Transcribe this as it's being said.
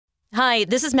Hi,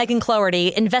 this is Megan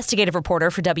Cloherty, investigative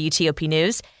reporter for WTOP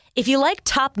News. If you like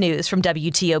top news from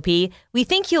WTOP, we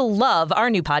think you'll love our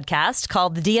new podcast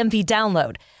called The DMV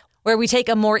Download, where we take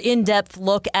a more in-depth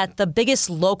look at the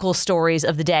biggest local stories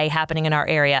of the day happening in our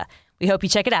area. We hope you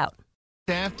check it out.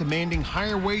 Staff demanding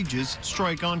higher wages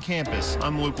strike on campus.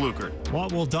 I'm Luke Lukert.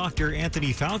 What will Dr.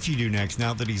 Anthony Fauci do next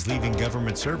now that he's leaving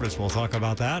government service? We'll talk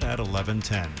about that at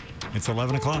 11:10. It's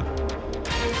 11 o'clock.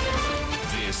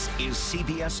 This is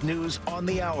CBS News on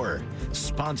the Hour,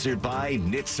 sponsored by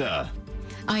NHTSA.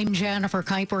 I'm Jennifer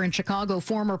Kuiper in Chicago.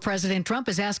 Former President Trump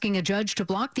is asking a judge to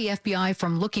block the FBI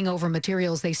from looking over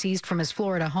materials they seized from his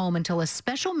Florida home until a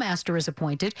special master is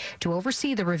appointed to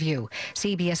oversee the review.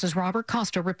 CBS's Robert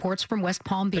Costa reports from West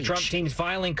Palm Beach. The Trump team's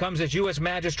filing comes as U.S.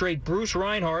 Magistrate Bruce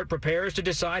Reinhart prepares to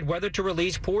decide whether to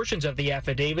release portions of the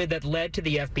affidavit that led to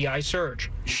the FBI search.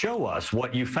 Show us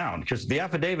what you found, because the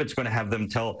affidavit's going to have them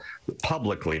tell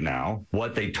publicly now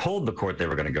what they told the court they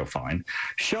were going to go find.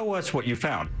 Show us what you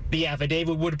found. The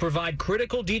affidavit would provide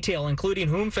critical detail, including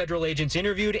whom federal agents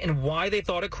interviewed and why they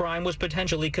thought a crime was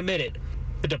potentially committed.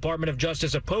 The Department of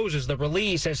Justice opposes the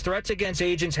release as threats against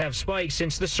agents have spiked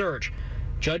since the search.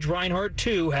 Judge Reinhart,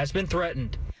 too, has been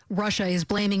threatened. Russia is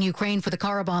blaming Ukraine for the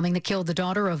car bombing that killed the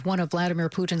daughter of one of Vladimir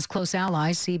Putin's close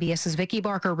allies. CBS's Vicky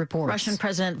Barker reports. Russian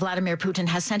President Vladimir Putin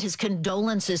has sent his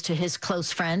condolences to his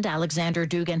close friend, Alexander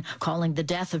Dugin, calling the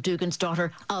death of Dugin's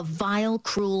daughter a vile,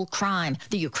 cruel crime.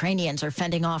 The Ukrainians are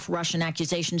fending off Russian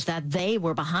accusations that they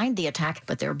were behind the attack,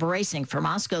 but they're bracing for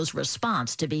Moscow's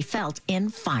response to be felt in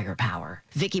firepower.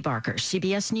 Vicky Barker,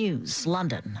 CBS News,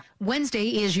 London.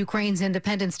 Wednesday is Ukraine's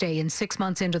Independence Day, and 6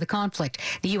 months into the conflict,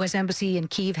 the U.S. Embassy in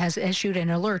Kyiv has issued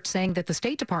an alert saying that the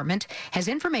State Department has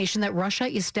information that Russia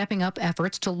is stepping up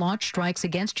efforts to launch strikes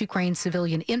against Ukraine's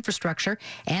civilian infrastructure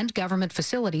and government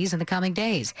facilities in the coming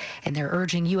days. And they're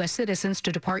urging U.S. citizens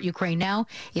to depart Ukraine now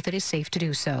if it is safe to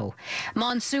do so.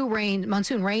 Monsoon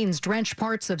rains drenched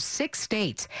parts of 6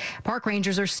 states. Park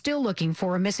rangers are still looking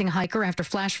for a missing hiker after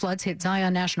flash floods hit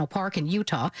Zion National Park in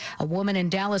Utah. A woman in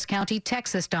Dallas County,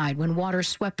 Texas, died when water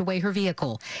swept away her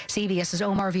vehicle. CBS's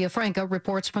Omar Villafranca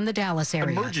reports from the Dallas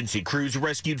area. Emergency crews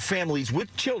rescued families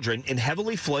with children in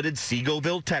heavily flooded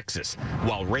Seagoville, Texas,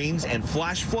 while rains and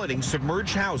flash flooding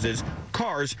submerged houses,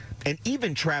 cars, and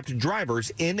even trapped drivers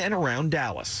in and around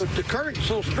Dallas. But the current's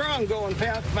so strong going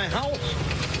past my house,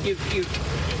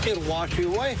 it'll wash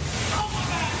you away.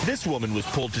 This woman was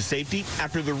pulled to safety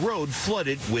after the road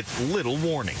flooded with little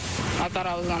warning. I thought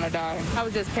I was going to die. I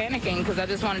was just panicking because I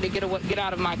just wanted to get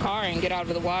out of my car and get out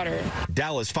of the water.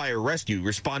 Dallas Fire Rescue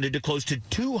responded to close to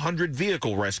 200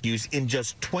 vehicle rescues in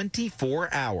just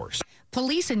 24 hours.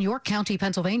 Police in York County,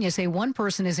 Pennsylvania say one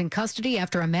person is in custody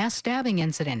after a mass stabbing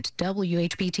incident.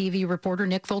 WHB-TV reporter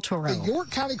Nick Voltoro. The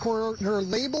York County coroner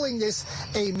labeling this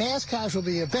a mass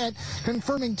casualty event,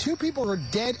 confirming 2 people are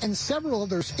dead and several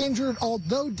others injured,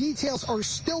 although details are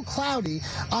still cloudy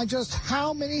on just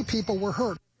how many people were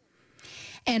hurt.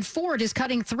 And Ford is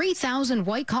cutting 3,000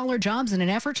 white-collar jobs in an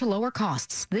effort to lower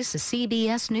costs. This is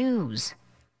CBS News.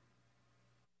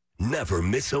 Never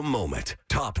miss a moment.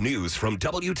 Top news from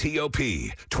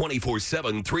WTOP.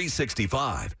 24/7,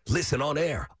 365. Listen on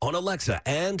air, on Alexa,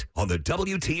 and on the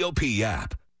WTOP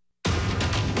app.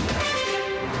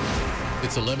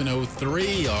 It's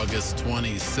 11:03, August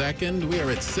 22nd. We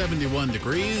are at 71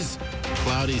 degrees.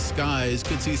 Cloudy skies.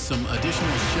 Could see some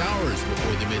additional showers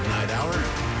before the midnight hour.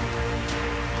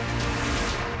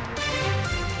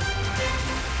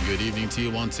 Good evening to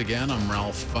you once again. I'm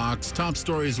Ralph Fox. Top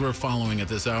stories we're following at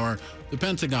this hour. The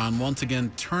Pentagon once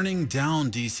again turning down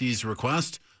D.C.'s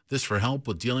request. This for help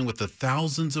with dealing with the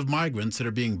thousands of migrants that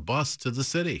are being bused to the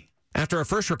city. After a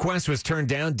first request was turned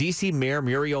down, D.C. Mayor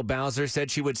Muriel Bowser said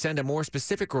she would send a more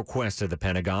specific request to the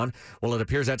Pentagon. Well, it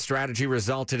appears that strategy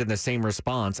resulted in the same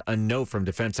response, a no from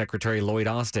Defense Secretary Lloyd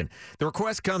Austin. The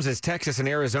request comes as Texas and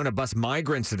Arizona bus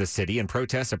migrants to the city in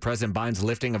protest of President Biden's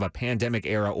lifting of a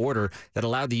pandemic-era order that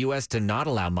allowed the U.S. to not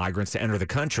allow migrants to enter the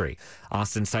country.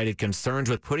 Austin cited concerns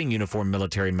with putting uniformed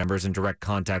military members in direct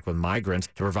contact with migrants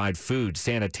to provide food,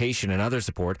 sanitation, and other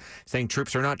support, saying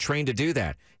troops are not trained to do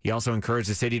that. He also encouraged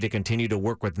the city to continue to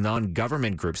work with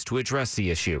non-government groups to address the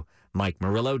issue. Mike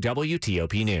Murillo,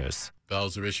 WTOP News.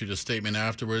 Bowser issued a statement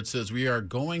afterwards, says we are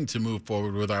going to move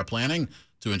forward with our planning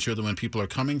to ensure that when people are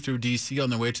coming through D.C.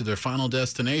 on their way to their final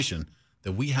destination,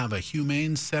 that we have a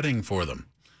humane setting for them.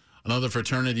 Another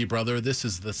fraternity brother, this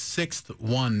is the 6th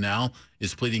one now,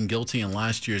 is pleading guilty in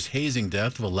last year's hazing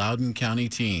death of a Loudoun County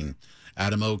teen.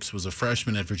 Adam Oakes was a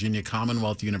freshman at Virginia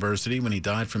Commonwealth University when he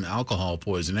died from alcohol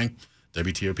poisoning.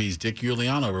 WTOP's Dick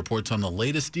Giuliano reports on the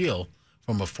latest deal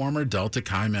from a former Delta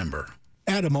Chi member.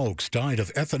 Adam Oakes died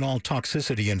of ethanol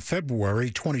toxicity in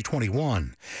February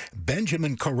 2021.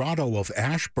 Benjamin Corrado of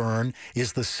Ashburn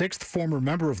is the sixth former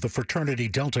member of the fraternity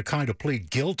Delta Chi to plead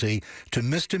guilty to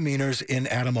misdemeanors in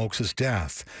Adam Oakes'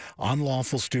 death,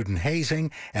 unlawful student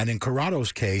hazing, and in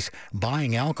Corrado's case,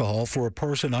 buying alcohol for a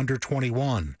person under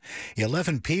 21.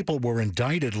 11 people were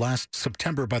indicted last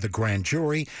September by the grand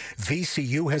jury.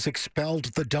 VCU has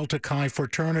expelled the Delta Chi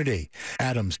fraternity.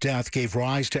 Adam's death gave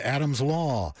rise to Adam's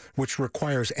Law, which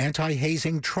requires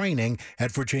anti-hazing training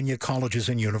at Virginia colleges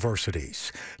and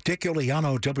universities. Dick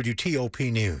Iuliano,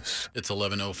 WTOP News. It's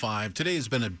 11:05. Today has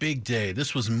been a big day.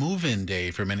 This was move-in day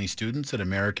for many students at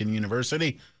American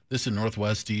University. This in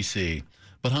Northwest D.C.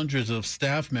 But hundreds of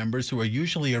staff members who are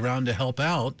usually around to help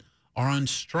out are on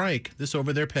strike, this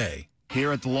over their pay.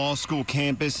 Here at the law school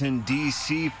campus in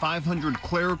D.C., 500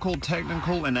 clerical,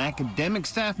 technical, and academic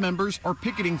staff members are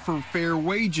picketing for fair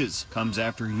wages. Comes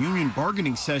after union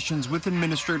bargaining sessions with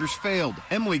administrators failed.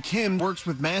 Emily Kim works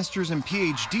with master's and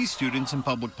PhD students in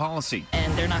public policy.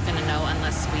 And they're not going to know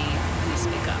unless we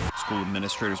speak up. School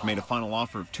administrators made a final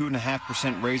offer of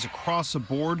 2.5% raise across the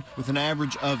board with an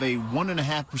average of a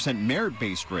 1.5%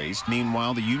 merit-based raise.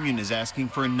 Meanwhile, the union is asking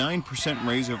for a 9%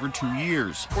 raise over 2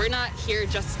 years. We're not here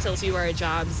just to do our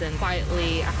jobs and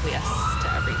quietly acquiesce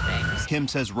to everything. Kim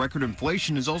says record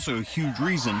inflation is also a huge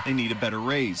reason they need a better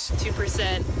raise.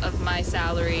 2% of my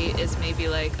salary is maybe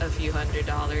like a few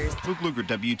 $100s. Luke Luger,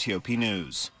 WTOP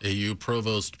News. AU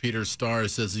Provost Peter Starr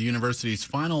says the university's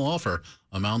final offer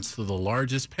amounts to the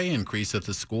largest pay increase at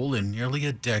the school in nearly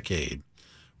a decade.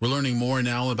 We're learning more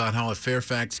now about how a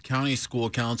Fairfax County school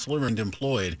counselor and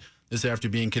employed is after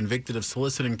being convicted of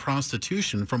soliciting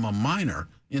prostitution from a minor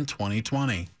in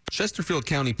 2020. Chesterfield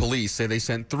County Police say they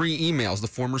sent 3 emails to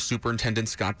former Superintendent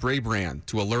Scott Brabrand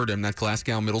to alert him that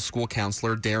Glasgow Middle School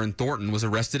counselor Darren Thornton was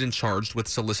arrested and charged with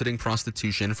soliciting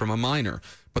prostitution from a minor.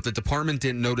 But the department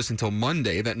didn't notice until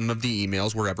Monday that none of the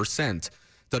emails were ever sent.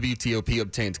 WTOP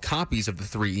obtained copies of the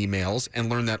 3 emails and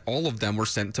learned that all of them were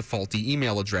sent to faulty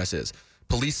email addresses.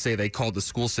 Police say they called the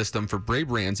school system for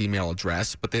Brabrand's email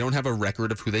address, but they don't have a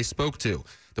record of who they spoke to.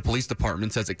 The police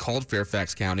department says it called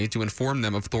Fairfax County to inform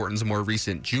them of Thornton's more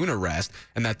recent June arrest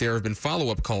and that there have been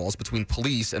follow-up calls between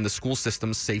police and the school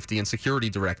system's safety and security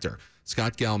director.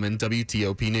 Scott Gelman,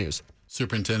 WTOP News.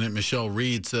 Superintendent Michelle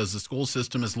Reed says the school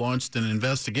system has launched an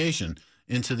investigation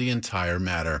into the entire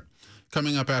matter.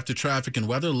 Coming up after traffic and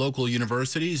weather, local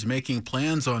universities making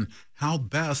plans on how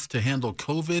best to handle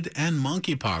COVID and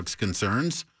monkeypox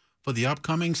concerns for the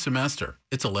upcoming semester.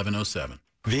 It's 11:07.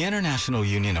 The International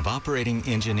Union of Operating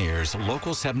Engineers,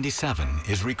 Local 77,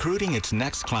 is recruiting its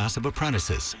next class of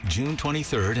apprentices, June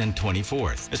 23rd and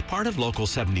 24th. As part of Local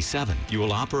 77, you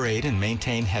will operate and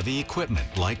maintain heavy equipment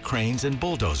like cranes and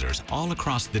bulldozers all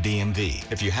across the DMV.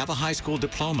 If you have a high school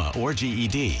diploma or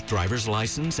GED, driver's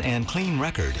license, and clean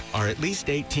record, are at least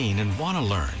 18 and want to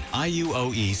learn,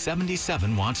 IUOE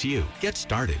 77 wants you. Get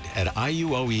started at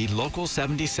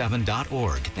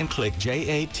IUOElocal77.org and click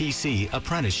JATC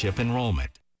Apprenticeship Enrollment.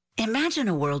 Imagine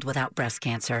a world without breast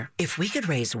cancer. If we could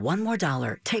raise one more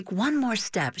dollar, take one more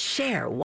step, share